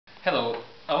Hello,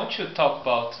 I want to talk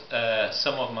about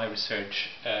some of my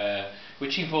research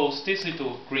which involves this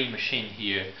little green machine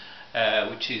here,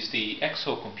 which is the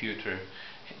EXO computer,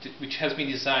 which has been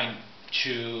designed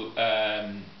to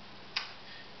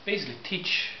basically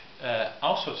teach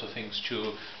all sorts of things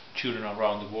to children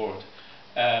around the world,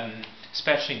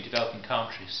 especially in developing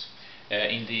countries,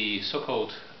 in the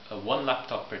so-called One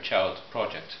Laptop Per Child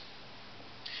project.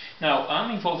 Now, I'm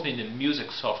involved in the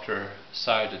music software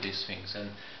side of these things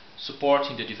and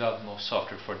supporting the development of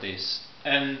software for this.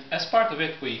 And as part of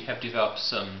it, we have developed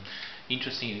some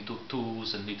interesting little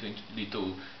tools and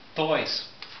little toys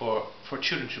for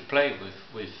children to play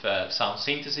with sound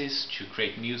synthesis, to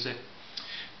create music.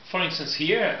 For instance,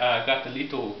 here I got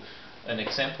an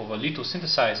example of a little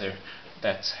synthesizer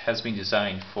that has been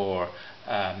designed for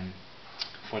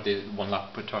the one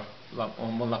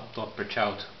laptop per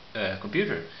child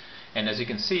computer. And as you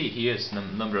can see, here's the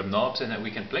number of knobs, and we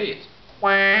can play it,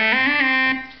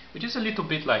 which is a little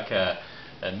bit like a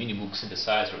mini Moog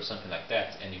synthesizer or something like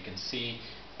that. And you can see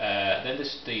then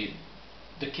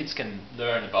the kids can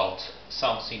learn about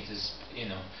sound synthesis,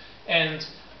 and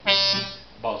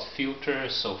about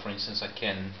filters. So for instance, I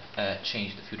can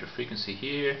change the filter frequency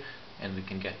here, and we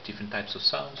can get different types of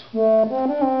sounds.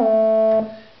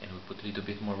 And we put a little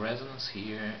bit more resonance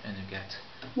here, and you get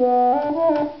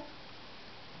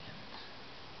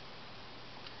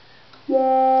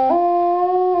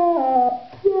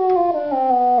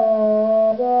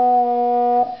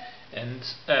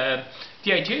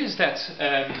the idea is that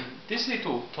these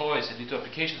little toys and little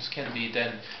applications can be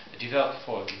then developed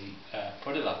for the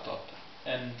laptop,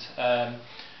 and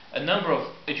a number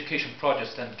of education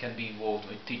projects then can be involved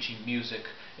with teaching music,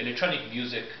 electronic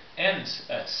music, and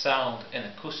sound and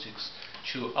acoustics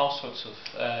to all sorts of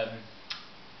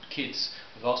kids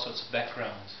with all sorts of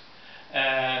backgrounds.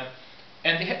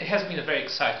 And it has been a very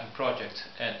exciting project,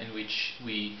 in which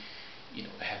we,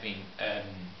 having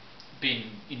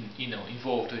been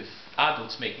involved with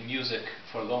adults making music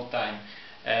for a long time,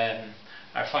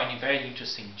 are finding very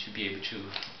interesting to be able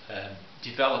to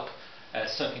develop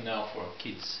something now for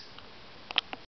kids.